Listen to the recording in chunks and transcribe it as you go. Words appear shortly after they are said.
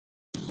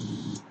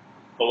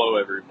Hello,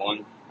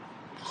 everyone.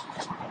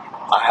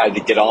 I had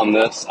to get on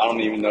this. I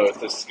don't even know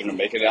if this is going to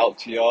make it out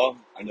to y'all.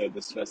 I know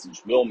this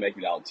message will make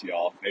it out to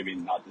y'all. Maybe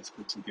not this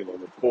particular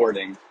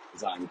recording,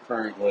 because I'm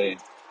currently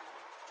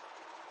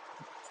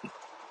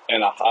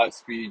in a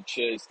high-speed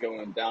chase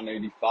going down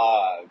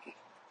 85,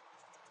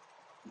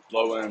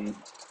 blowing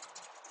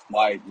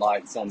white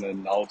lights on the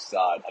north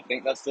side. I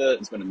think that's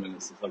it. It's been a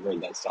minute since I've heard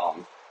that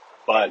song.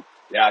 But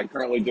yeah, I'm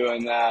currently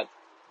doing that.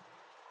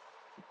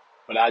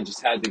 But I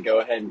just had to go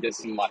ahead and get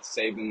some of my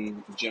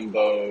Saving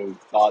Jimbo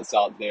thoughts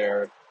out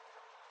there.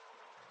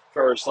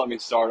 First, let me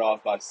start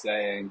off by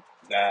saying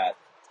that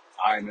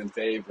I'm in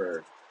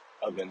favor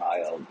of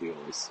NIL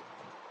deals.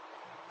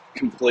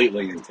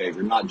 Completely in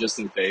favor, not just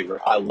in favor.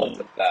 I love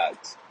the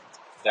fact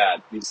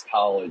that these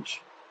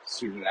college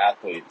student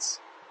athletes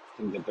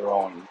can get their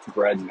own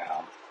bread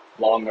now.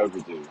 Long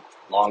overdue.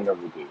 Long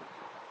overdue.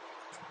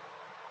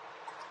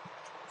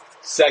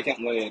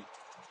 Secondly,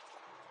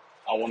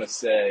 I want to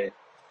say,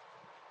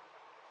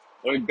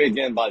 let me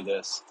begin by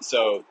this.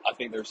 So I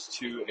think there's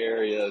two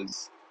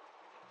areas,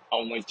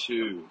 only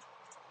two,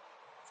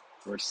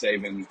 where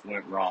Saban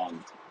went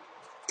wrong.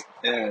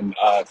 And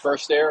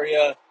first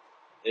area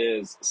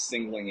is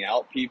singling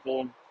out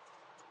people.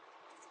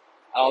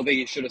 I don't think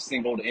he should have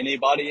singled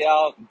anybody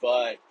out,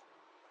 but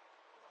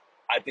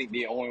I think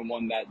the only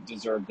one that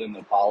deserved an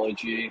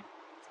apology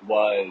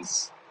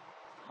was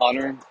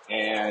Hunter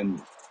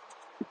and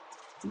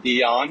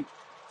Dion,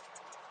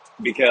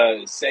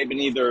 because Saban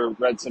either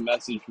read some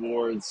message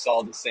boards,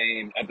 saw the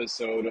same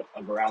episode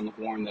of Around the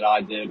Horn that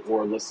I did,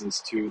 or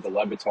listens to the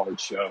Le Batard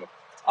show.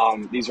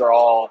 These are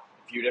all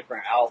a few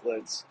different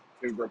outlets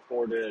who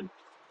reported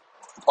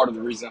part of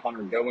the reason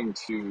Hunter going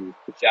to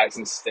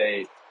Jackson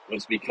State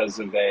was because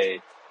of a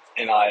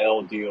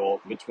NIL deal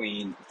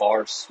between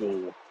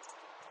Barstool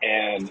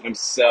and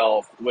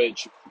himself,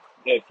 which,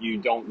 if you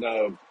don't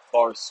know,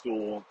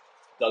 Barstool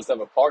does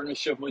have a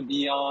partnership with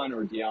Dion,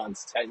 or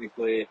Dion's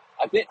technically.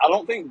 I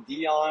don't think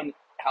Dion,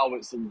 how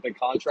it's the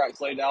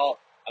contract's laid out,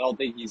 I don't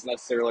think he's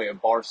necessarily a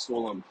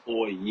Barstool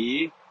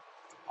employee.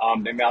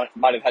 They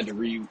might have had to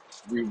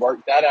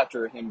rework that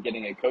after him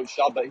getting a coach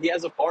job, but he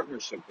has a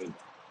partnership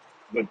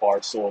with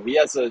Barstool. He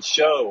has a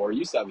show, or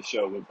used to have a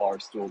show with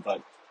Barstool,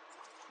 but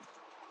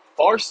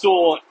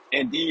Barstool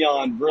and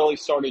Dion really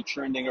started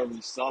trending over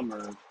the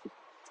summer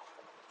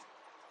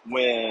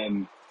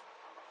when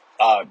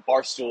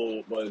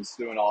Barstool was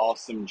doing an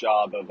awesome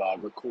job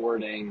of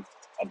recording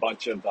a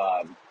bunch of,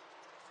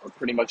 or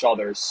pretty much all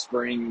their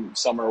summer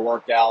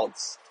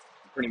workouts,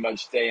 pretty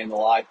much day in the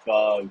life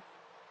of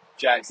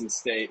Jackson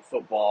State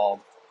football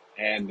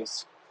and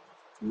this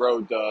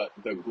road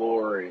to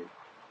glory.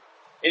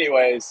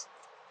 Anyways,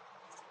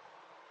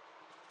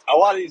 a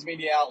lot of these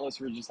media outlets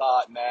were just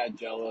hot, mad,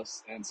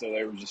 jealous, and so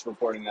they were just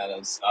reporting that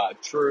as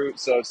true.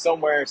 So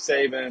somewhere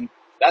Saban,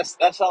 that's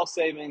how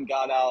Saban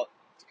got out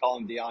to call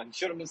him Dion. He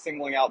should have been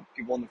singling out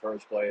people in the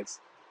first place,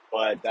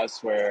 but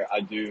that's where I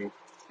do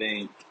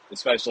think,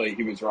 especially,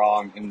 he was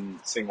wrong in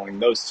singling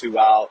those two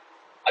out.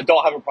 I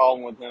don't have a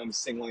problem with him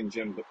singling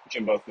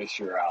Jimbo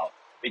Fisher out,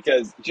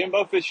 because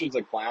Jimbo Fisher's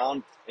a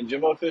clown, and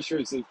Jimbo Fisher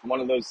is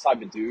one of those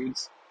type of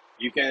dudes.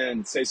 You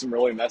can say some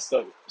really messed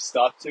up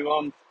stuff to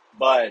him,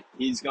 but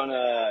he's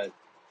gonna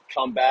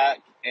come back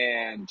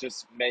and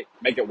just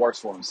make it worse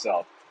for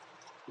himself.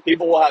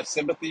 People will have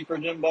sympathy for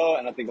Jimbo,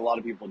 and I think a lot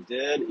of people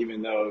did,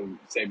 even though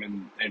they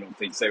don't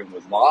think Saban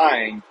was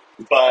lying.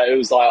 But it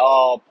was like,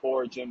 oh,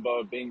 poor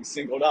Jimbo being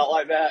singled out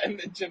like that, and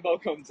then Jimbo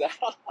comes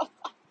out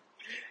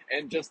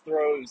and just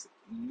throws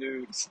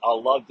nukes. I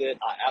loved it.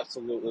 I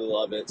absolutely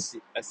love it.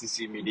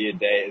 SEC Media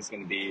Day is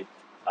going to be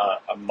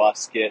a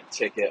must-get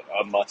ticket,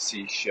 a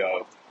must-see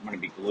show. I'm going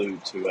to be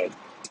glued to it.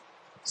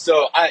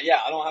 So, I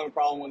don't have a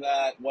problem with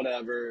that,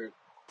 whatever.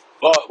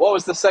 Well, what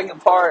was the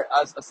second part?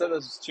 I said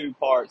this was two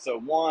parts. So,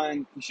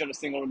 one, you should have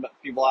singled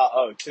people out.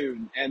 Oh,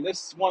 two, and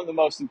this is one of the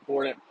most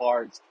important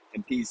parts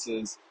and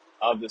pieces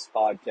of this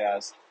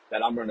podcast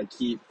that I'm going to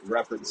keep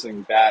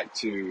referencing back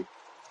to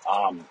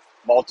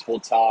multiple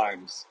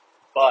times.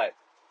 But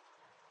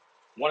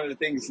one of the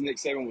things Nick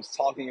Saban was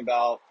talking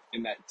about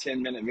in that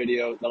 10-minute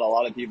video that a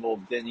lot of people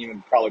didn't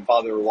even probably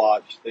bother to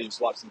watch, they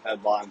just watched some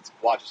headlines,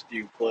 watched a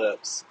few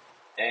clips,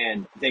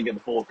 and didn't get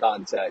the full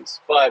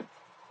context. But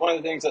one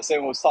of the things that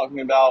Saban was talking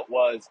about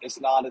was it's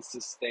not a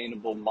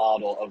sustainable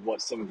model of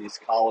what some of these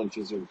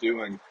colleges are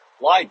doing,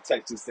 like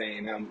Texas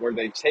A&M, where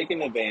they've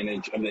taken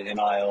advantage of the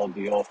NIL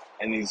deal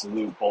and these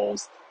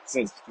loopholes,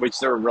 which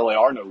there really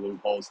are no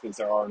loopholes because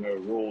there are no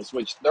rules,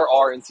 which there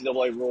are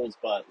NCAA rules,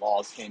 but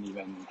laws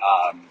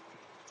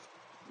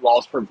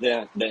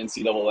prevent the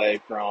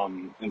NCAA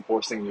from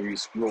enforcing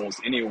these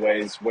rules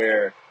anyways,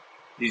 where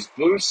these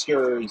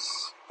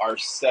boosters are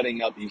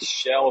setting up these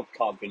shell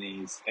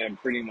companies and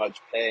pretty much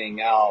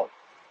paying out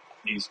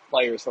these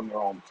players from their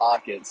own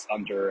pockets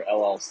under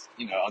LLC,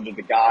 under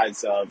the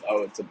guise of,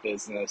 oh, it's a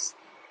business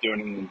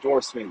doing an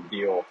endorsement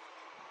deal.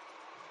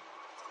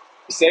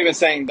 Saban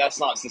saying that's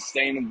not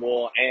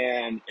sustainable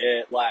and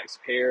it lacks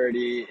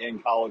parity in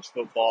college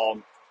football.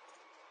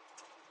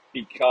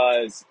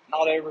 because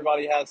not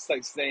everybody has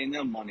Texas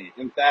A&M money.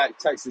 In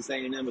fact, Texas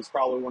A&M is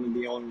probably one of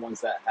the only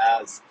ones that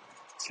has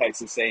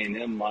Texas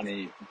A&M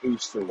money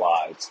booster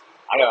wise.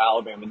 I know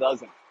Alabama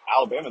doesn't.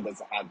 Alabama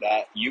doesn't have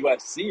that.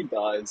 USC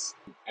does,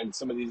 and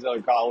some of these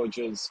other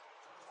colleges.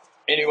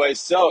 Anyway,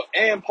 so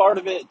and part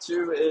of it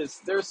too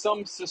is there's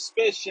some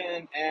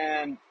suspicion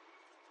and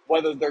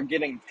whether they're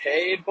getting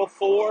paid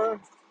before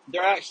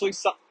they're actually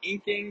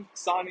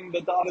signing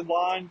the dotted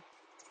line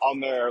on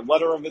their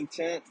letter of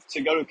intent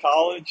to go to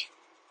college.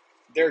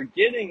 They're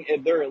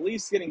at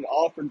least getting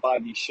offered by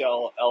these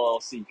shell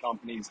LLC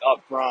companies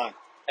up front.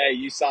 Hey,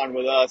 you sign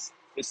with us.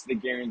 This is the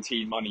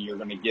guaranteed money you're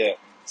going to get.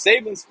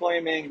 Saban's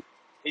claiming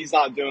he's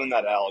not doing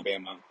that at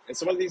Alabama, and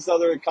some of these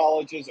other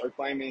colleges are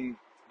claiming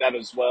that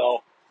as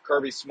well.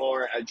 Kirby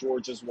Smart at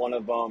Georgia is one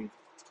of them,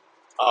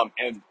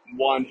 and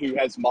one who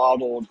has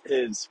modeled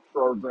his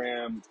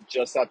program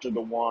just after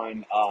the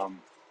one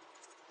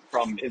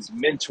from his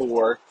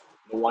mentor,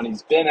 the one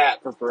he's been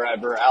at for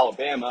forever,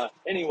 Alabama.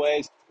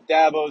 Anyways,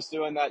 Dabo's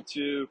doing that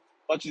too.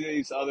 A bunch of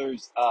these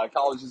others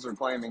colleges are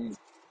claiming,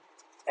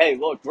 hey,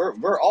 look,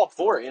 we're all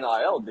for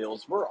NIL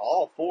deals. We're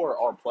all for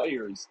our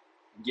players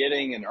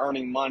getting and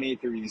earning money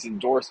through these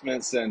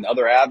endorsements and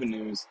other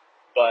avenues,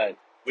 but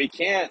we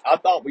can't. I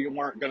thought we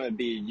weren't going to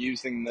be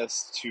using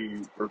this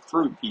to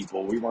recruit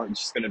people. We weren't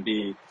just going to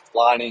be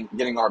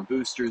getting our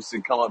boosters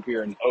to come up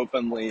here and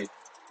openly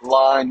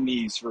line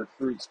these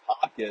recruits'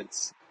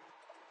 pockets.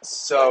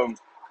 So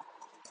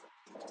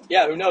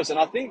yeah, who knows? And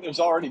I think there's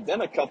already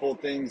been a couple of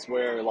things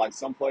where like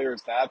some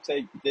players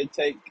did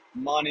take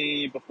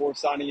money before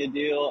signing a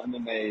deal, and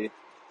then they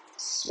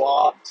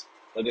swapped.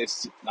 But they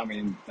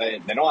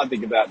don't have to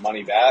give that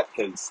money back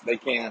because they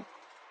can't.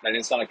 They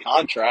didn't sign a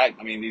contract.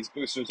 I mean, these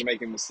boosters are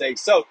making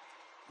mistakes. So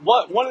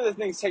one of the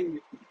things taken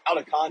out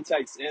of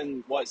context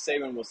in what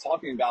Saban was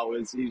talking about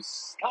was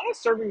he's kind of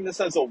serving this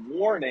as a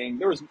warning.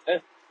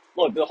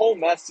 Look, the whole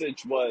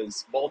message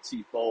was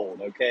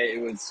multifold. Okay,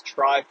 it was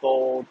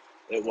trifold.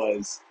 It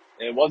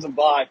wasn't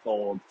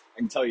bifold. I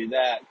can tell you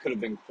that. Could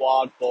have been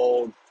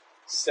quadfold,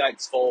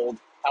 sexfold,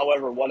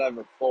 however,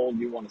 whatever fold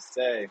you want to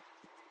say.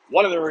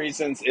 One of the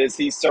reasons is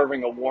he's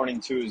serving a warning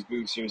to his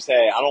boosters.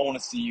 Hey, I don't want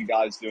to see you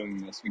guys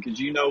doing this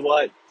because you know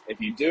what? If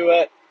you do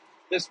it,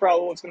 this is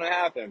probably what's going to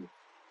happen.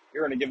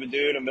 You're going to give a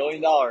dude $1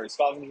 million,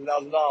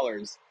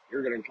 $500,000.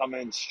 You're going to come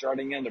in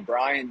strutting into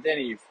Bryant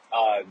Denny,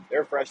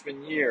 their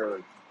freshman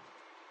year,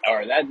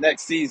 or that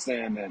next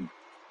season, and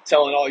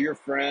telling all your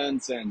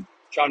friends and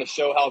trying to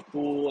show how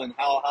cool and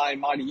how high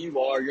and mighty you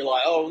are. You're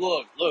like,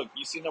 oh, look,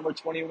 you see number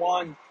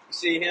 21? You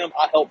see him?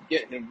 I helped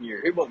get him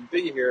here. He wouldn't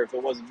be here if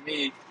it wasn't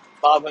me.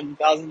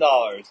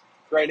 $500,000.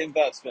 Great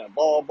investment,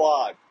 blah, blah,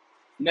 blah.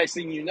 Next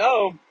thing you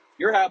know,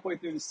 you're halfway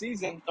through the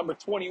season. Number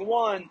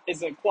 21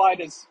 isn't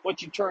quite as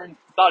what you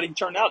thought he'd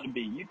turn out to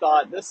be. You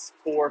thought this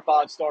 4 or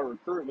 5 star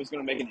recruit was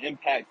going to make an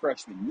impact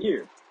freshman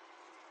year.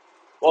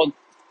 Well,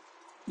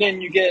 then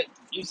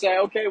you say,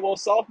 okay, well,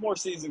 sophomore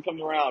season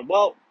comes around.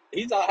 Well,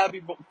 he's not happy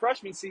with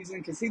freshman season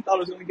because he thought he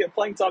was going to get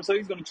playing time, so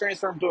he's going to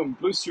transfer him to a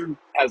booster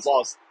has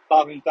lost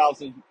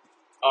 $500,000,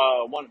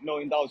 $1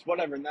 million,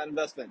 whatever in that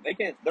investment.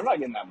 They're not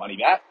getting that money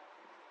back.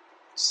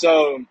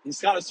 So he's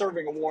kind of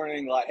serving a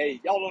warning, like,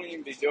 hey, y'all don't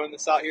even be doing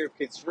this out here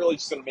because it's really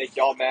just going to make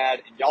y'all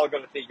mad, and y'all are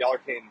going to think y'all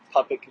can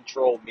puppet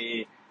control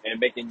me and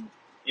making,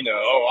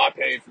 oh, I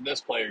paid for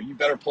this player. You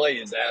better play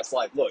his ass.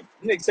 Like, look,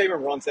 Nick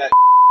Saban runs that.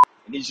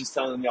 And he's just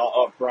telling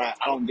y'all up front,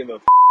 I don't give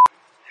a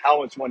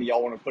how much money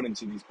y'all want to put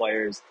into these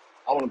players.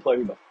 I want to play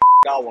who the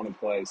I want to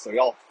play, so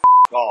y'all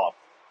off.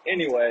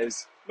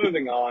 Anyways,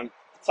 moving on.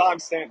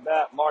 Timestamp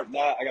that, mark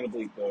that. I got to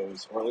delete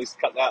those, or at least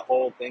cut that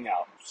whole thing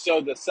out.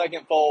 So the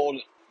second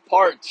fold,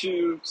 part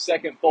 2,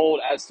 second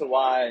fold as to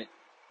why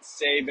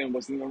Saban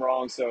was in the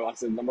wrong. So I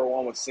said number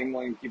 1 was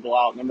singling people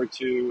out. Number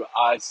 2,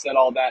 I said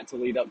all that to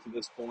lead up to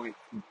this point.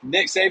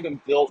 Nick Saban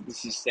built the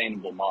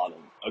sustainable model.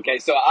 Okay,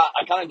 so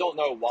I kind of don't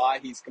know why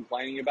he's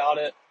complaining about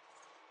it.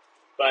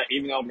 But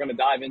even though I'm going to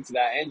dive into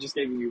that and just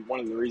giving you one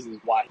of the reasons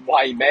why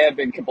he may have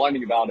been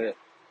complaining about it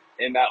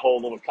in that whole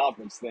little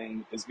conference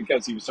thing is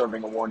because he was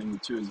serving a warning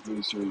to his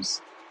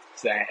boosters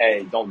saying,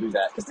 hey, don't do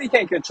that. Because he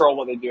can't control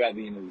what they do at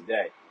the end of the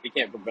day. He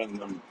can't prevent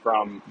them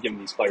from giving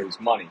these players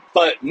money.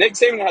 But Nick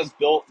Saban has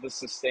built the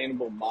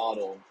sustainable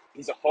model.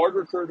 He's a hard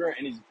recruiter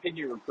and he's a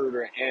picky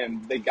recruiter.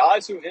 And the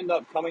guys who end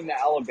up coming to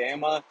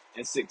Alabama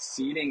and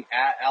succeeding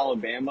at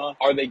Alabama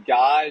are the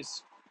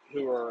guys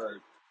who are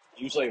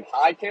usually of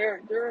high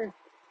character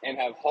and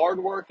have hard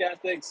work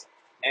ethics,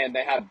 and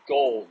they have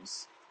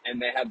goals,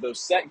 and they have those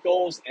set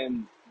goals,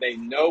 and they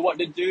know what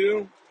to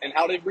do and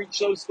how to reach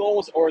those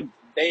goals, or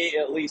they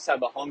at least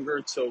have a hunger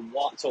to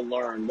want to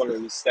learn what are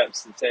the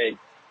steps to take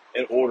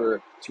in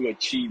order to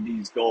achieve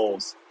these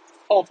goals.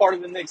 All part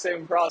of the Nick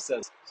Saban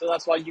process. So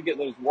that's why you get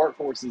those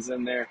workhorses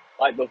in there,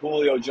 like the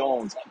Julio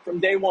Jones. From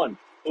day one,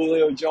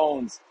 Julio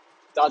Jones,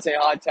 Dante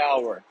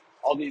Hightower,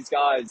 all these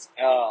guys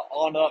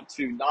on up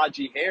to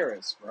Najee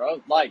Harris,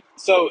 bro. Like,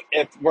 so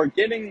if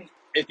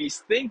he's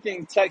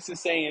thinking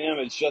Texas A&M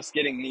is just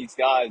getting these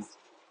guys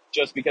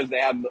just because they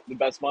have the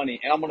best money.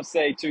 And I'm going to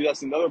say, too,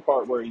 that's another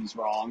part where he's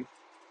wrong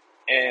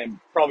and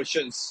probably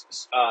shouldn't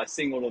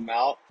single them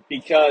out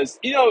because,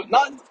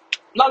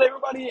 not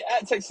everybody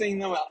at Texas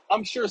A&M,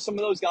 I'm sure some of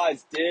those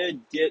guys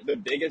did get the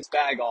biggest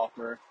bag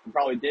offer and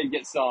probably did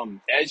get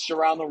some edged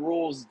around the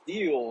rules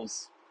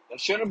deals that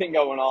shouldn't have been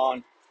going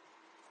on.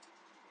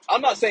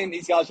 I'm not saying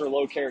these guys are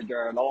low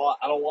character at all.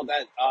 I don't want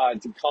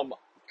that to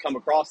come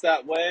across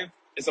that way.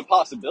 It's a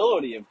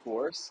possibility, of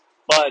course,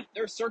 but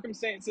there's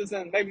circumstances,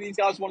 and maybe these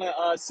guys want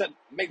to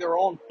make their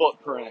own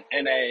footprint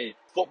in a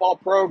football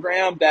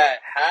program that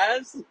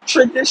has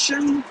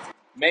tradition,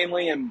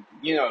 mainly in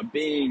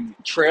being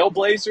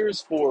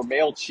trailblazers for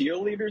male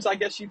cheerleaders. I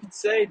guess you could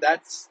say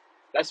that's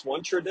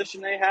one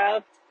tradition they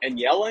have, and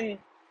yelling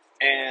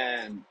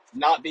and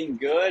not being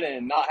good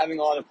and not having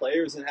a lot of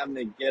players and having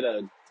to get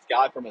a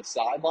guy from the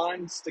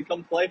sidelines to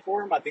come play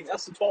for him. I think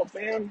that's the 12th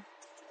man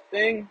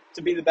thing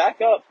to be the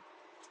backup.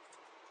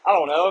 I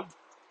don't know.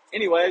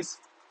 Anyways,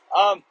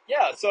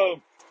 yeah.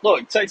 So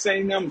look, Texas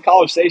A&M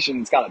College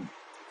Station is kind of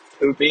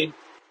poopy,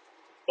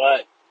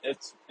 but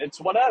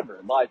it's whatever.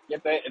 Like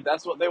if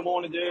that's what they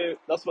want to do,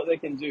 that's what they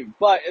can do.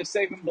 But if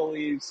Saban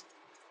believes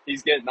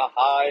he's getting the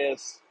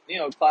highest,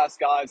 class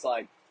guys,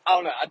 like I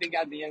don't know. I think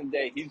at the end of the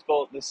day, he's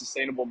built the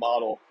sustainable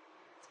model.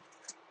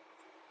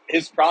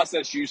 His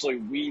process usually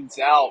weeds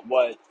out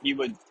what he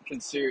would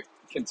consider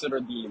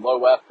the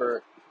low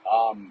effort,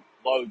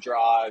 low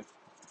drive,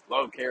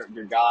 low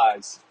character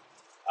guys.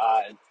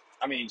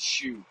 I mean,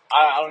 shoot,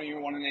 I don't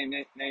even want to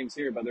name names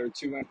here, but there are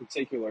two in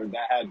particular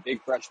that had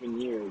big freshman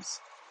years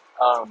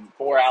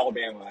for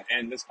Alabama,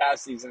 and this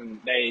past season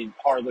they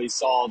hardly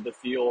saw the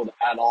field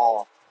at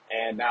all,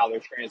 and now they're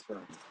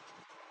transferring.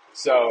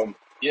 So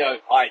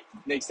like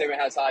Nick Saban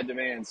has high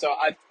demand, so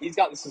he's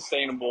got the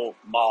sustainable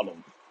model.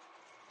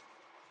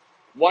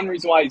 One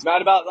reason why he's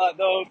mad about that,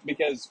 though,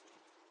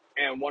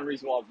 and one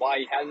reason why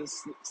he has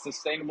a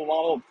sustainable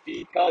model,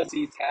 because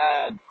he's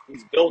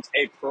built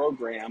a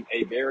program,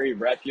 a very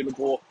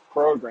reputable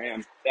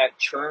program that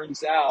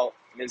churns out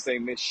and is a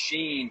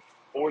machine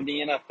for the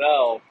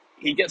NFL.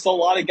 He gets a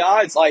lot of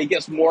guys, like he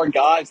gets more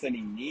guys than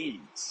he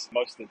needs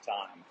most of the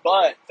time.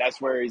 But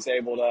that's where he's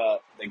able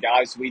the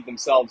guys weed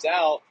themselves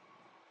out,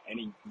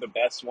 and the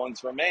best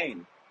ones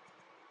remain.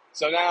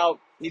 So now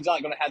he's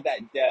not going to have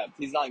that depth.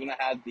 He's not going to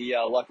have the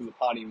luck of the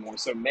pot anymore.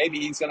 So maybe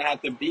he's going to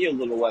have to be a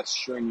little less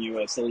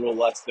strenuous, a little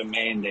less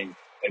demanding.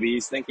 Maybe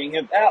he's thinking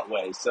it that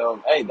way.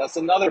 So, hey, that's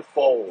another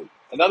fold,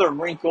 another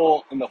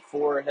wrinkle in the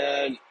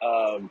forehead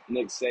of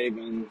Nick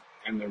Saban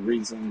and the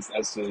reasons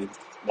as to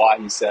why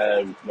he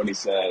said what he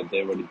said,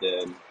 did what he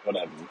did,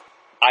 whatever.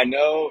 I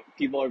know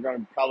people are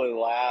going to probably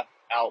laugh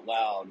out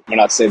loud when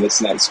I say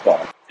this next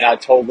part. And I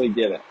totally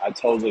get it. I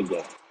totally get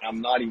it.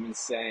 I'm not even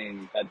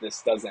saying that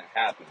this doesn't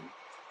happen.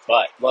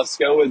 But let's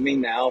go with me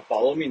now,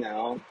 follow me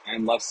now,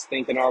 and let's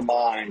think in our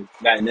mind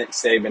that Nick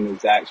Saban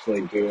is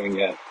actually doing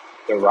it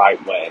the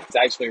right way. He's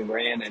actually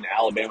ran an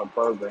Alabama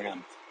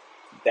program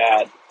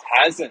that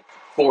hasn't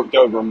forked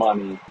over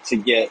money to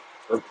get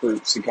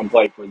recruits to come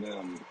play for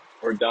them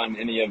or done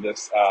any of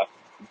this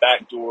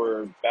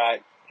backdoor,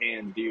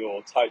 backhand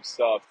deal type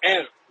stuff.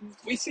 And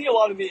we see a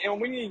lot of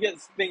and we need to get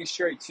things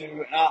straight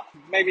too.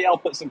 Maybe I'll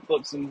put some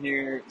clips in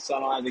here so I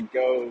don't have to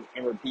go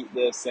and repeat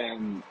this,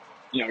 and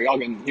y'all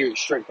can hear it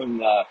straight from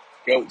the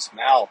goat's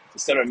mouth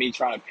instead of me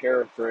trying to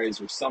paraphrase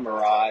or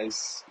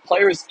summarize.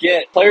 Players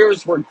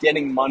were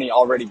getting money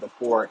already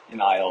before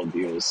NIL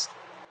deals.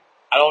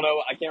 I don't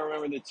know. I can't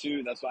remember the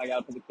two. That's why I got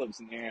to put the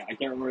clips in there. I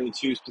can't remember the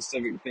two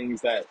specific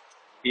things that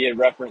he had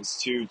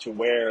referenced to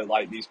where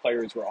like these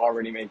players were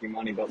already making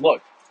money. But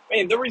look,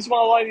 the reason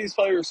why a lot of these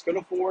players could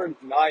afford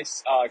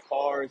nice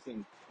cars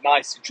and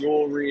nice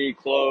jewelry,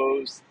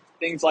 clothes,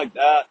 things like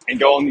that, and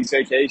go on these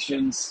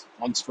vacations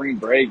on spring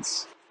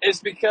breaks is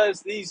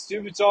because these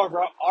dudes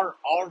are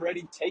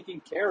already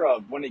taken care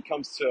of when it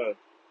comes to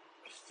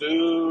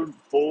food,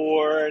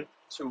 board,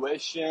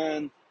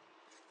 tuition.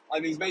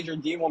 Like these major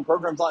D1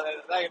 programs, like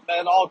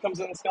that all comes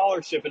in a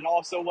scholarship, and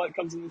also what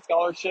comes in the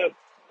scholarship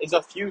is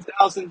a few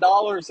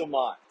 $1,000s a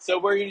month. So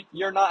where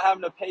you're not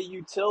having to pay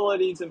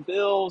utilities and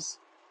bills,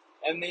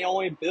 and the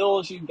only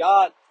bills you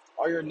got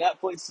are your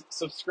Netflix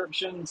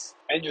subscriptions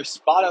and your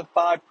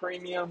Spotify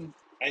premium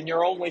and your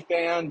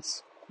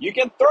OnlyFans. You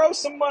can throw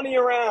some money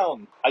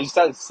around. I just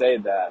had to say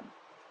that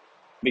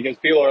because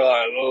people are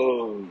like,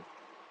 oh,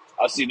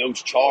 I see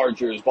those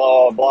Chargers,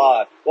 blah,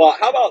 blah. Well,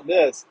 how about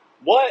this?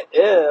 What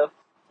if,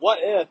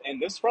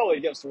 and this is probably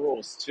against the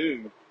rules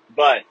too,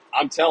 but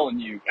I'm telling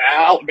you,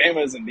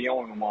 Alabama isn't the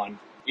only one,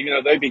 even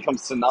though they become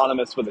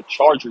synonymous with a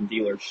Charger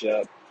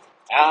dealership.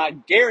 I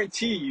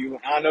guarantee you,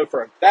 I know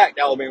for a fact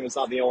Alabama's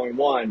not the only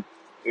one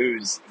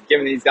who's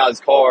giving these guys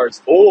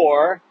cars,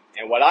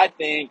 and what I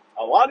think,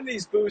 a lot of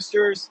these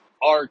boosters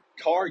are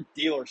car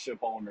dealership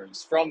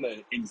owners from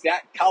the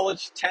exact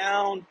college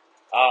town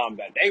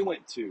that they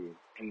went to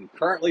and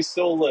currently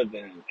still live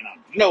in, and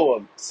I know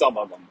of some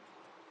of them.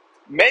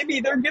 Maybe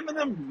they're giving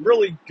them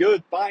really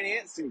good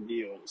financing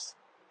deals.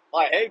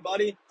 Like, hey,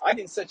 buddy, I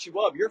can set you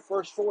up. Your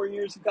first 4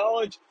 years of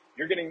college,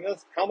 you're getting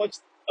this. How much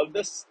of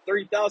this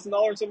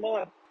 $3,000 a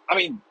month? I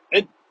mean,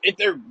 if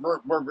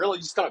we're really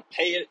just gonna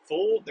pay it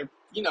full, they're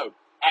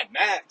at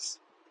max.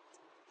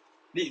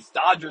 These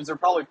Dodgers are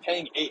probably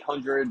paying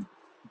 $800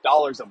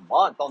 a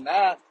month on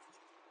that.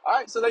 All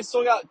right, so they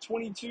still got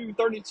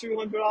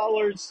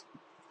 $3,200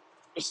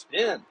 to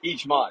spend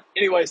each month.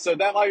 Anyway, so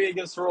that might be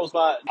against the rules,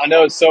 but I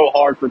know it's so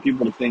hard for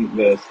people to think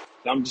this.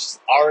 I'm just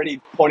already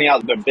pointing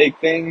out the big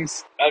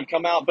things that have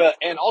come out,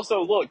 and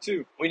also look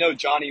too. We know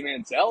Johnny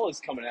Manziel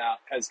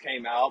has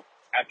came out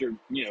after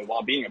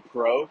while being a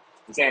pro,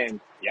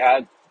 saying,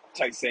 yeah,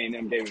 Texas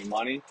A&M gave me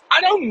money.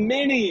 I know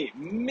many. I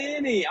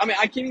mean,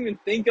 I can't even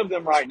think of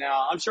them right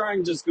now. I'm sure I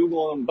can just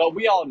Google them, but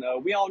we all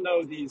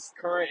know these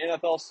current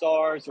NFL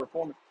stars or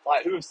former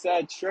who have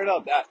said straight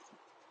up that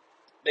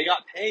they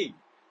got paid.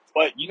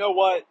 But you know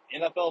what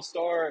NFL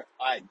star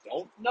I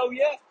don't know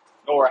yet,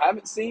 or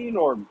haven't seen,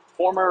 or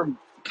former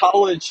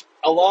college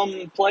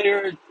alum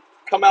player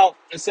come out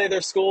and say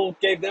their school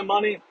gave them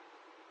money?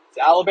 It's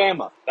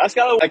Alabama. That's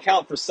got to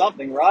account for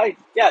something, right?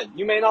 Yeah,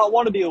 you may not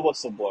want to be a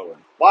whistleblower.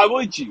 Why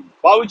would you?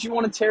 Why would you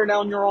want to tear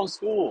down your own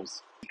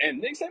schools? And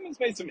Nick Saban's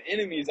made some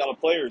enemies out of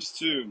players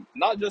too,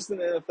 not just in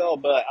the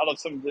NFL, but out of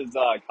some of his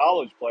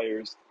college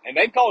players. And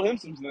they've called him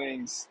some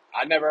things.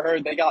 I never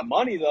heard they got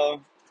money though.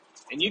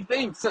 And you'd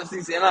think since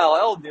these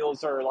NIL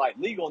deals are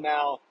legal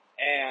now,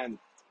 and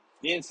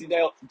the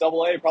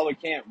NCAA probably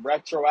can't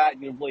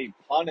retroactively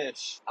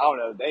punish. I don't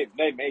know.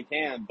 They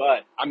can,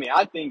 but I mean,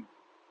 I think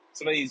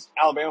some of these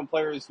Alabama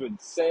players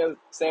would say it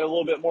a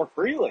little bit more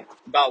freely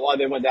about why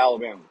they went to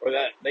Alabama, or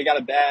that they got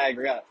a bag,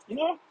 or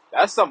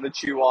that's something to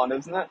chew on,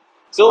 isn't it?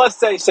 So let's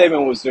say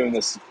Saban was doing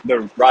this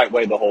the right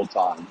way the whole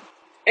time.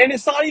 And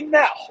it's not even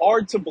that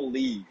hard to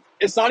believe.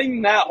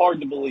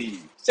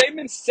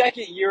 Saban's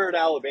second year at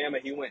Alabama,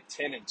 he went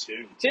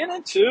 10-2.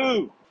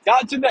 10-2.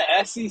 Got to the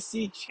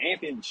SEC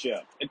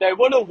championship. If they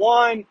would have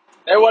won,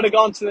 they would have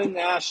gone to the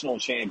national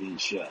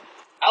championship.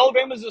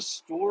 Alabama's a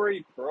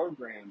storied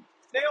program.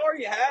 They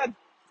already had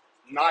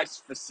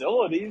nice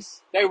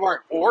facilities. They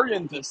weren't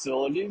Oregon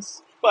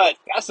facilities, but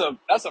that's a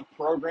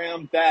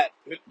program that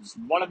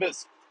one of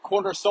its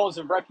cornerstones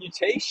of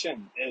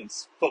reputation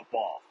is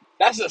football.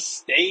 That's a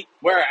state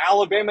where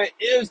Alabama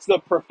is the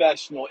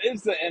professional,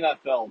 is the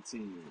NFL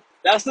team.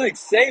 That's Nick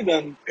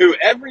Saban, who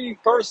every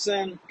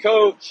person,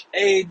 coach,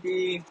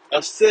 AD,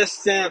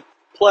 assistant,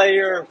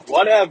 player,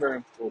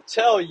 whatever, will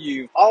tell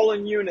you all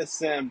in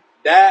unison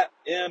that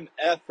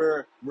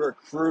MFer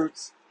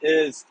recruits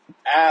his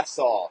ass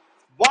off.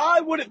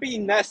 Why would it be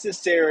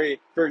necessary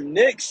for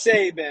Nick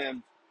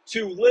Saban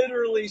to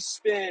literally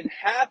spend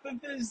half of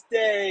his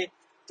day,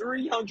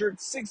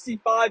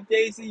 365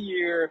 days a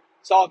year,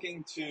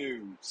 talking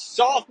to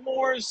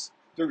sophomores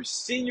through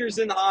seniors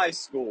in high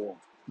school,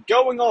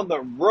 going on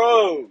the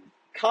road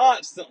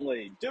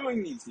constantly,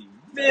 doing these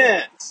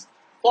events,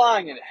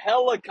 flying in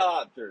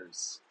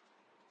helicopters,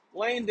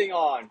 landing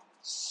on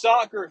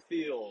soccer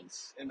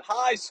fields in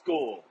high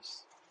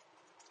schools?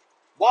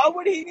 Why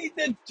would he need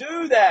to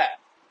do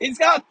that? He's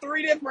got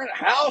 3 different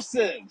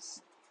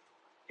houses.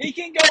 He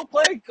can go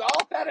play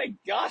golf at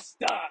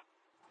Augusta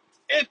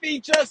if he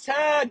just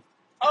had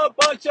a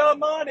bunch of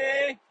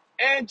money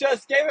and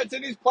just gave it to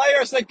these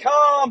players to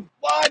come.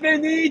 Why do they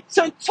need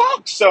to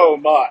talk so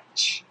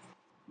much?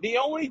 The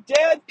only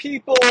dead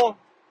people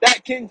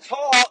that can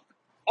talk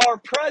are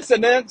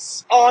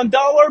presidents on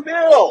dollar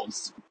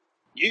bills.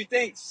 You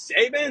think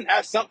Saban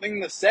has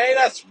something to say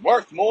that's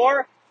worth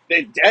more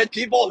than dead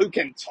people who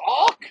can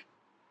talk?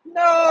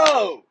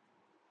 No!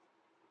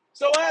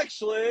 So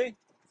actually,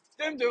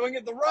 them doing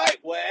it the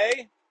right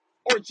way,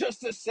 or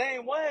just the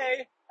same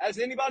way as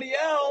anybody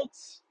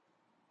else,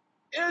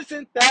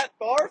 isn't that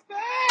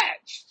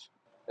far-fetched.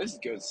 This is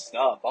good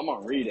stuff. I'm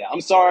going to read it.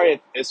 I'm sorry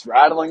if it's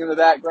rattling in the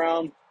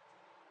background,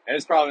 and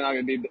it's probably not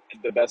going to be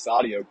the best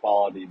audio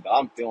quality, but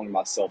I'm feeling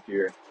myself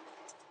here.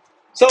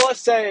 So let's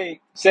say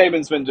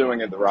Saban's been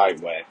doing it the right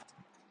way.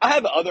 I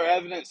have other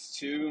evidence,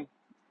 too,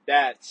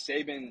 that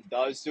Saban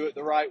does do it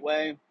the right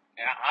way.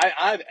 And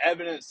I have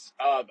evidence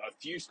of a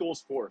few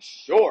schools for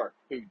sure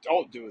who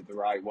don't do it the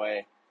right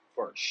way.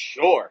 For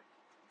sure.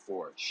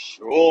 For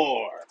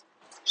sure.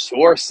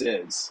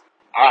 Sources.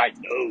 I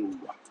know.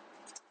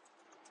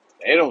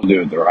 They don't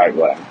do it the right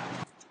way.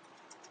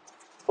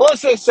 Well,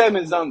 let's say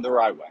Saban's done it the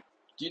right way.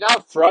 Do you know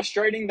how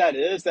frustrating that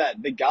is?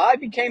 That the guy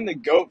became the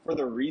GOAT for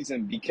the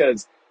reason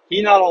because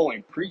he not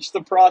only preached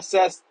the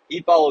process,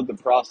 he followed the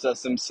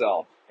process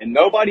himself. And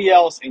nobody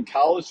else in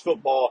college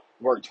football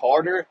worked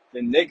harder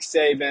than Nick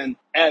Saban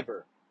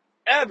ever.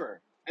 Ever.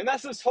 And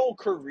that's his whole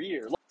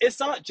career. It's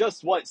not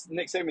just what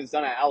Nick Saban's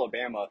done at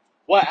Alabama.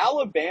 What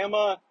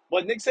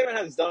Nick Saban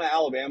has done at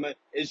Alabama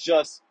is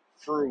just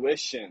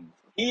fruition.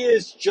 He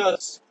is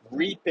just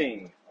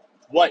reaping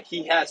what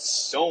he has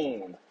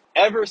sown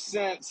ever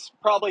since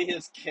probably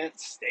his Kent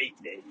State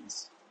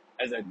days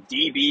as a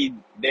DB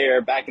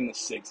there back in the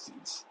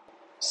 60s.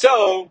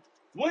 So,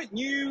 wouldn't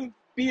you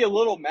be a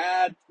little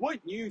mad?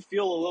 Wouldn't you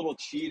feel a little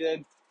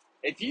cheated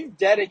if you've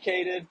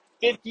dedicated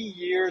 50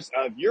 years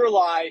of your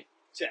life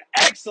to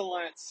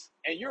excellence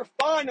and you're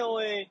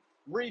finally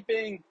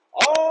reaping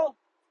all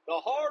the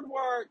hard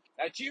work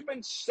that you've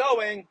been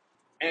sowing,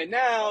 and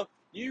now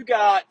you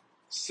got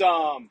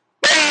some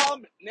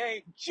bum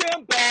named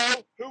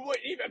Jimbo who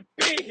wouldn't even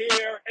be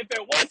here if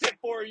it wasn't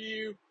for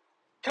you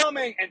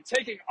coming and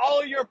taking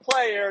all your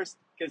players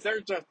because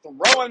they're just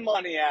throwing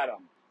money at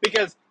them.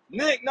 Because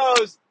Nick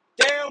knows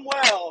damn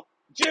well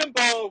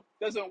Jimbo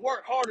doesn't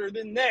work harder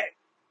than Nick.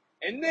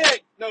 And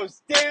Nick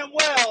knows damn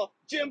well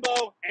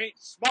Jimbo ain't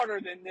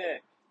smarter than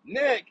Nick.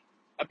 Nick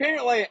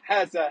apparently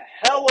has a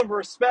hell of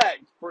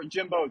respect for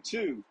Jimbo,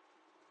 too.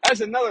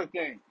 That's another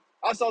thing.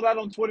 I saw that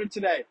on Twitter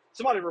today.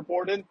 Somebody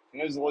reported,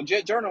 and it was a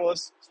legit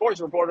journalist, sports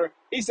reporter.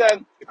 He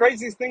said, the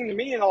craziest thing to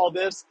me in all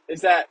this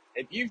is that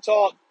if you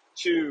talk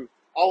to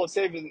all of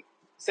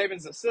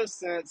Saban's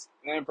assistants,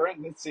 and in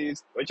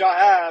parentheses, which I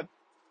have,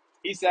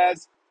 he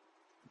says,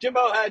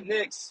 Jimbo had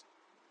Nick's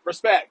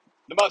respect,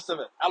 the most of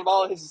it, out of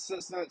all of his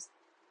assistants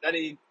that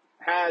he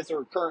has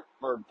or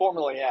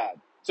formerly had.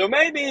 So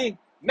maybe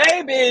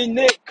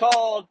Nick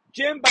called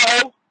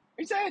Jimbo.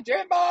 He said,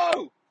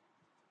 Jimbo,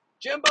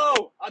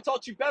 I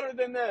taught you better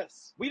than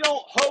this. We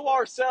don't hoe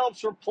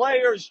ourselves for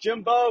players,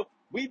 Jimbo.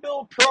 We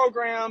build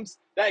programs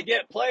that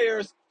get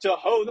players to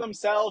hoe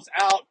themselves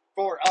out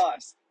for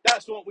us.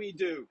 That's what we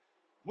do.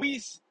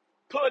 We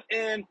put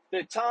in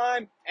the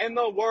time and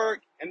the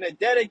work and the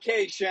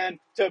dedication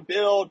to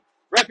build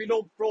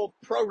reputable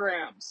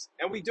programs.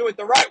 And we do it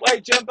the right way,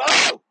 Jimbo.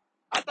 I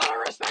thought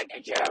I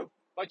respected you.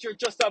 But you're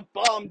just a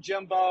bum,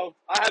 Jimbo.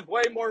 I have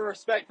way more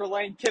respect for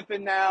Lane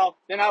Kiffin now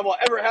than I will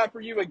ever have for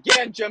you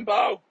again,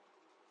 Jimbo.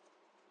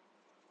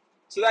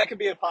 So that could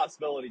be a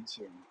possibility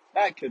too.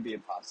 That could be a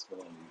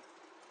possibility.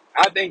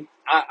 I think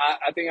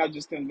I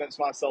just convinced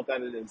myself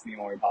that it is the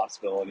only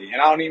possibility,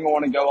 and I don't even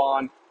want to go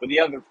on with the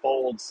other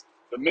folds,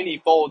 the many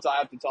folds I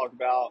have to talk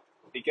about,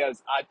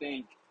 because I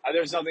think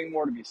there's nothing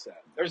more to be said.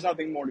 There's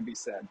nothing more to be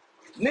said.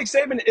 Nick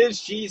Saban is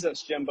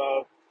Jesus,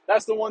 Jimbo.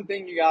 That's the one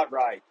thing you got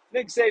right.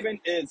 Nick Saban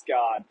is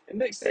God, and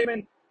Nick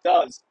Saban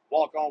does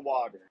walk on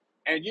water.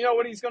 And you know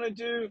what he's going to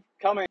do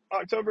coming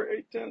October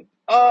 18th?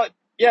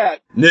 Yeah,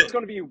 he's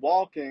going to be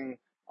walking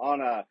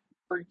on a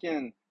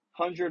freaking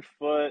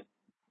 100-foot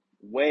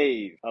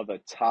wave of a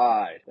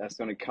tide that's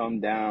going to come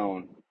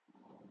down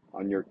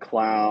on your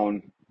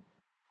clown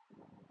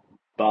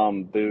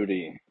bum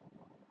booty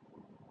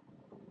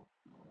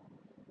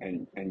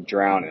and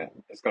drown it.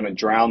 It's going to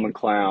drown the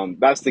clown.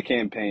 That's the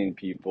campaign,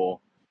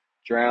 people.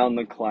 Drown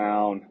the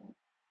clown.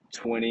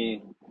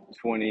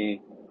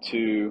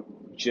 2022.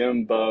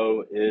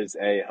 Jimbo is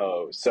a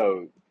hoe.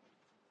 So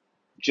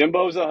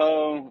Jimbo's a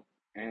hoe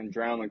and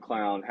drown the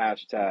clown.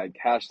 Hashtag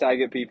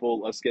it,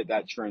 people. Let's get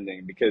that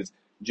trending, because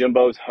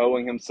Jimbo's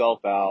hoeing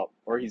himself out,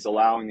 or he's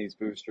allowing these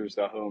boosters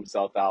to hoe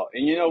himself out.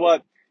 And you know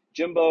what?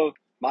 Jimbo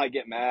might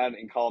get mad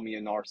and call me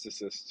a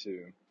narcissist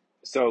too.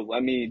 So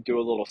let me do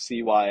a little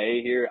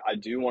CYA here. I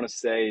do want to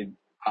say,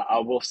 I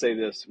will say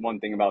this one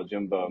thing about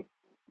Jimbo.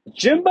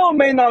 Jimbo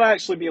may not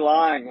actually be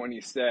lying when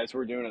he says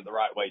we're doing it the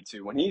right way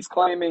too. When he's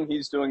claiming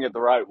he's doing it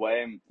the right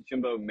way,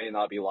 Jimbo may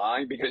not be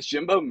lying, because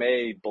Jimbo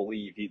may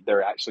believe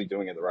they're actually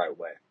doing it the right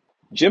way.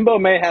 Jimbo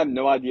may have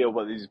no idea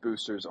what these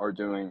boosters are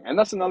doing. And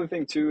that's another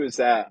thing too, is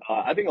that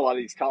I think a lot of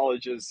these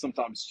colleges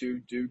sometimes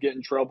too do get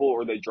in trouble,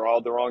 or they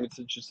draw the wrong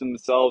attention to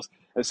themselves.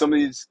 And some of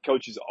these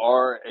coaches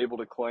are able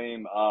to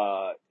claim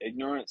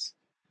ignorance,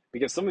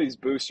 because some of these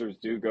boosters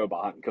do go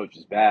behind the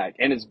coach's back.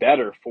 And it's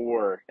better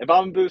for, if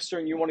I'm a booster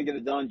and you want to get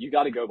it done, you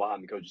got to go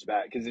behind the coach's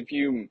back. Because if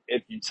you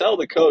tell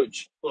the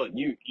coach, look,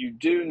 you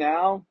do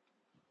now,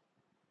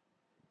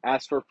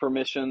 ask for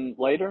permission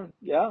later.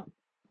 Yeah.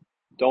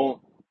 Don't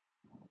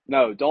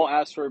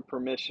ask for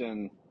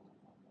permission.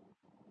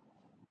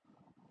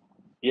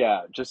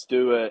 Yeah, just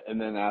do it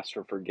and then ask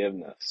for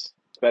forgiveness.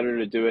 It's better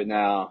to do it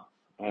now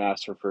and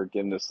ask for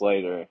forgiveness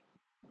later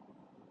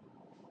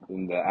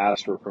than to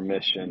ask for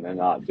permission and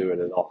not do it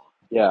at all.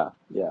 Yeah.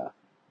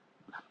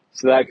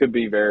 So that could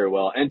be very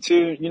well. And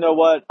two, you know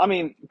what? I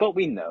mean, but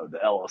we know the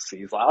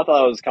LLCs. Like, I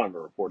thought it was kind of a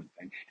reported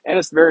thing. And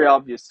it's very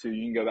obvious too.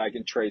 You can go back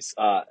and trace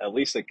at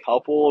least a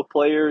couple of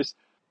players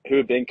who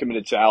have been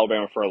committed to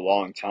Alabama for a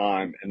long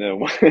time, and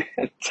then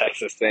when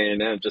Texas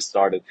A&M just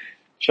started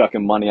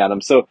chucking money at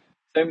them. So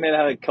they may have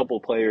had a couple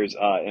of players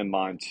in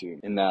mind too,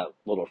 in that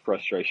little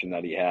frustration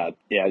that he had.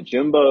 Yeah,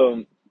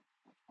 Jimbo,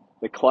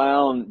 the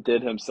clown,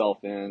 did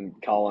himself in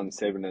calling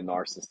Saban a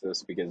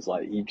narcissist, because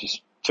like he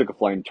just took a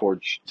flame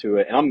torch to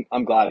it, and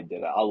I'm glad he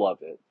did it. I love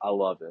it. I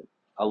love that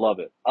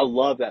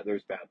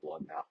there's bad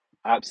blood now.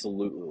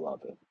 Absolutely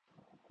love it.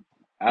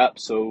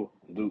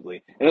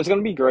 Absolutely, and it's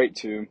gonna be great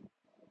too,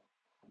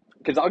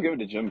 because I'll give it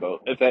to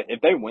Jimbo.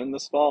 If they win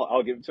this fall,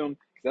 I'll give it to them,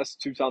 because that's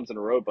 2 times in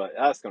a row. But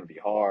that's gonna be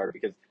hard,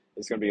 because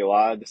it's gonna be a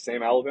lot of the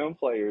same Alabama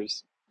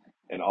players,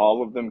 and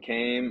all of them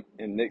came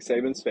in Nick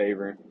Saban's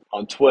favor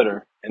on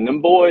Twitter. And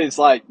them boys,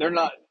 like,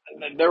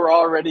 they're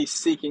already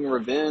seeking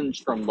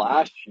revenge from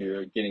last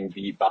year getting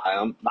beat by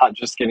them, not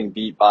just getting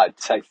beat by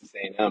Texas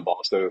A&M, but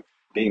also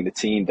being the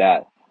team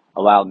that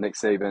allowed Nick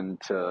Saban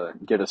to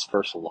get his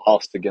first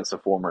loss against a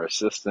former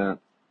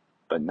assistant.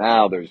 But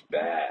now there's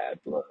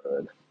bad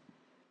blood.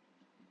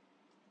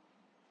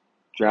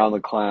 Drown the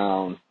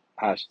clown.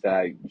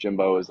 Hashtag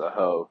Jimbo is a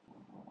hoe.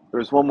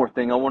 There's one more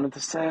thing I wanted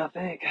to say, I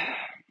think.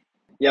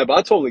 Yeah, but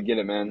I totally get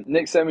it, man.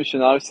 Nick Saban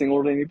should not have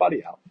singled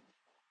anybody out.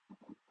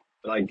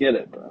 But I get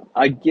it, bro.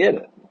 I get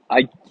it.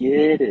 I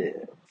get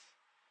it.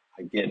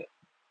 I get it.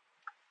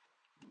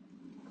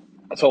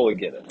 I totally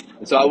get it.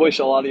 And so I wish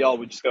a lot of y'all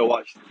would just go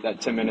watch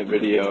that 10-minute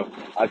video.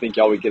 I think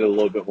y'all would get a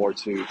little bit more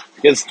too.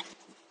 Because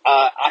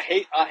I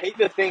hate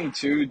the thing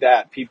too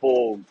that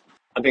people,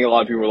 I think a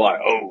lot of people are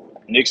like,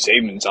 oh, Nick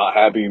Saban's not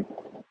happy.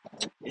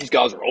 These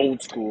guys are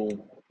old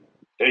school.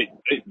 They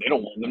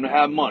don't want them to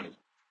have money.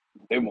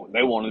 They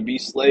want to be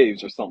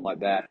slaves or something like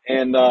that.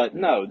 And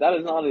no, that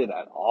is not it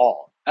at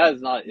all. That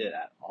is not it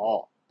at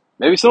all.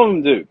 Maybe some of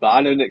them do, but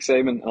I know Nick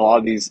Saban and a lot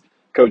of these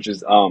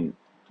coaches,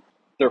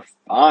 they're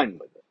fine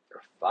with it.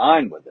 They're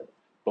fine with it.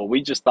 But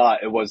we just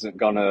thought it wasn't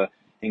gonna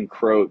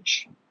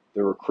encroach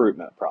the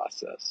recruitment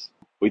process.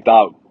 We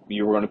thought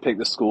you were gonna pick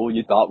the school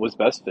you thought was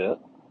best fit,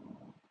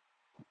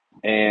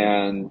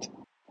 and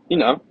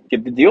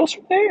get the deals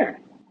from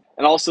there.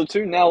 And also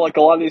too, now like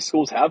a lot of these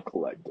schools have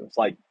collectives.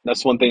 Like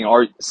that's one thing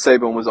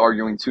Saban was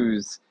arguing too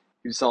is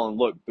he was telling,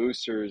 look,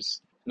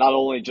 boosters not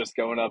only just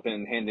going up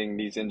and handing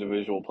these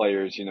individual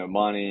players,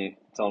 money,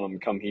 telling them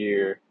come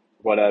here,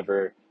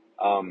 whatever.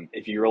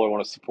 If you really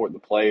want to support the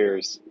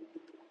players,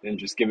 then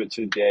just give it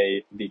to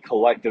the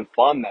collective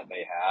fund that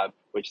they have,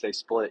 which they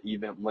split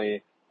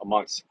evenly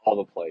amongst all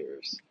the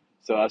players.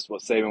 So that's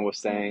what Saban was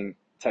saying.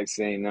 Texas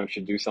A&M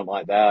should do something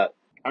like that.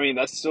 I mean,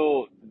 that's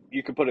still,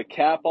 you could put a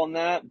cap on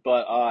that,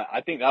 but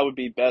I think that would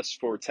be best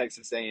for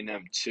Texas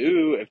A&M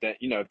too.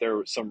 If there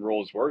were some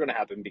rules were going to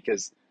happen,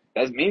 because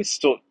that means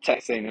still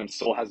Texas A&M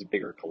still has a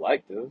bigger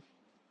collective.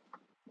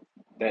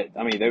 They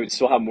would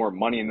still have more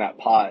money in that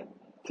pot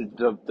to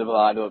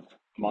divide up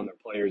among their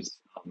players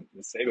than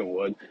Saban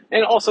would.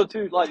 And also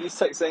too, like these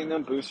Texas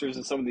A&M boosters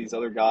and some of these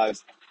other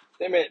guys,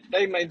 they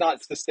may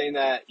not sustain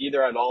that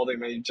either at all. They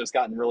may have just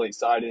gotten really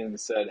excited and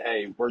said,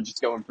 "Hey, we're just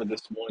going for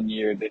this 1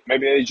 year."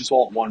 Maybe they just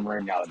want one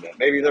ring out of it.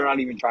 Maybe they're not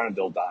even trying to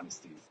build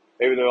dynasties.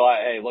 Maybe they're like,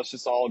 "Hey, let's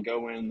just all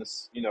go in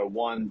this,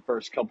 one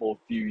first couple of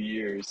few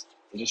years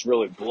and just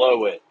really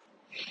blow it."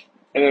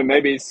 And then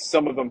maybe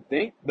some of them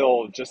think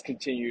they'll just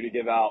continue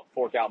to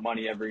fork out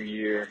money every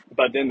year,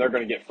 but then they're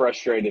going to get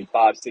frustrated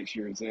 5, 6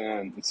 years in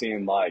and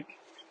seeing like,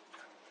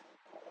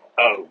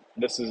 oh,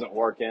 this isn't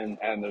working,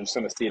 and they're just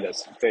going to see it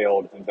as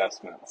failed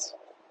investments.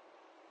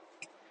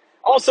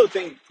 I also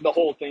think the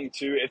whole thing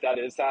too, if that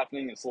is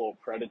happening, it's a little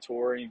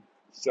predatory.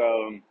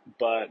 So,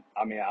 but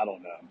I mean, I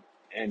don't know.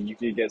 And you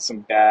could get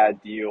some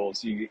bad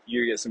deals. You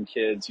get some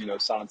kids,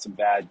 signing some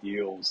bad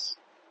deals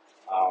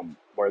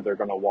where they're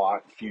going to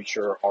want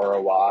future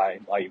ROI,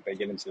 like if they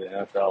get into the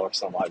NFL or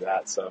something like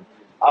that. So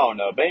I don't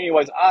know. But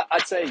anyways,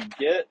 I'd say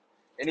get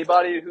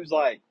anybody who's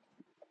like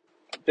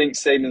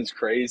thinks Saban's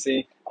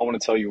crazy. I want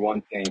to tell you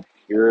one thing.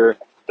 You're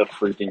the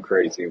freaking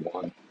crazy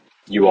one.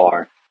 You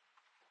are.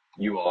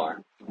 You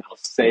are. I'll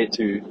say it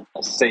to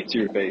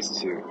your face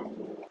too.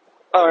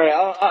 All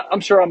right.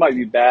 I'm sure I might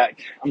be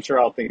back. I'm sure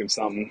I'll think of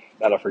something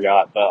that I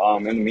forgot. But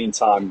in the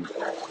meantime,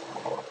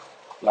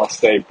 y'all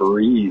stay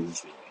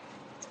breezy.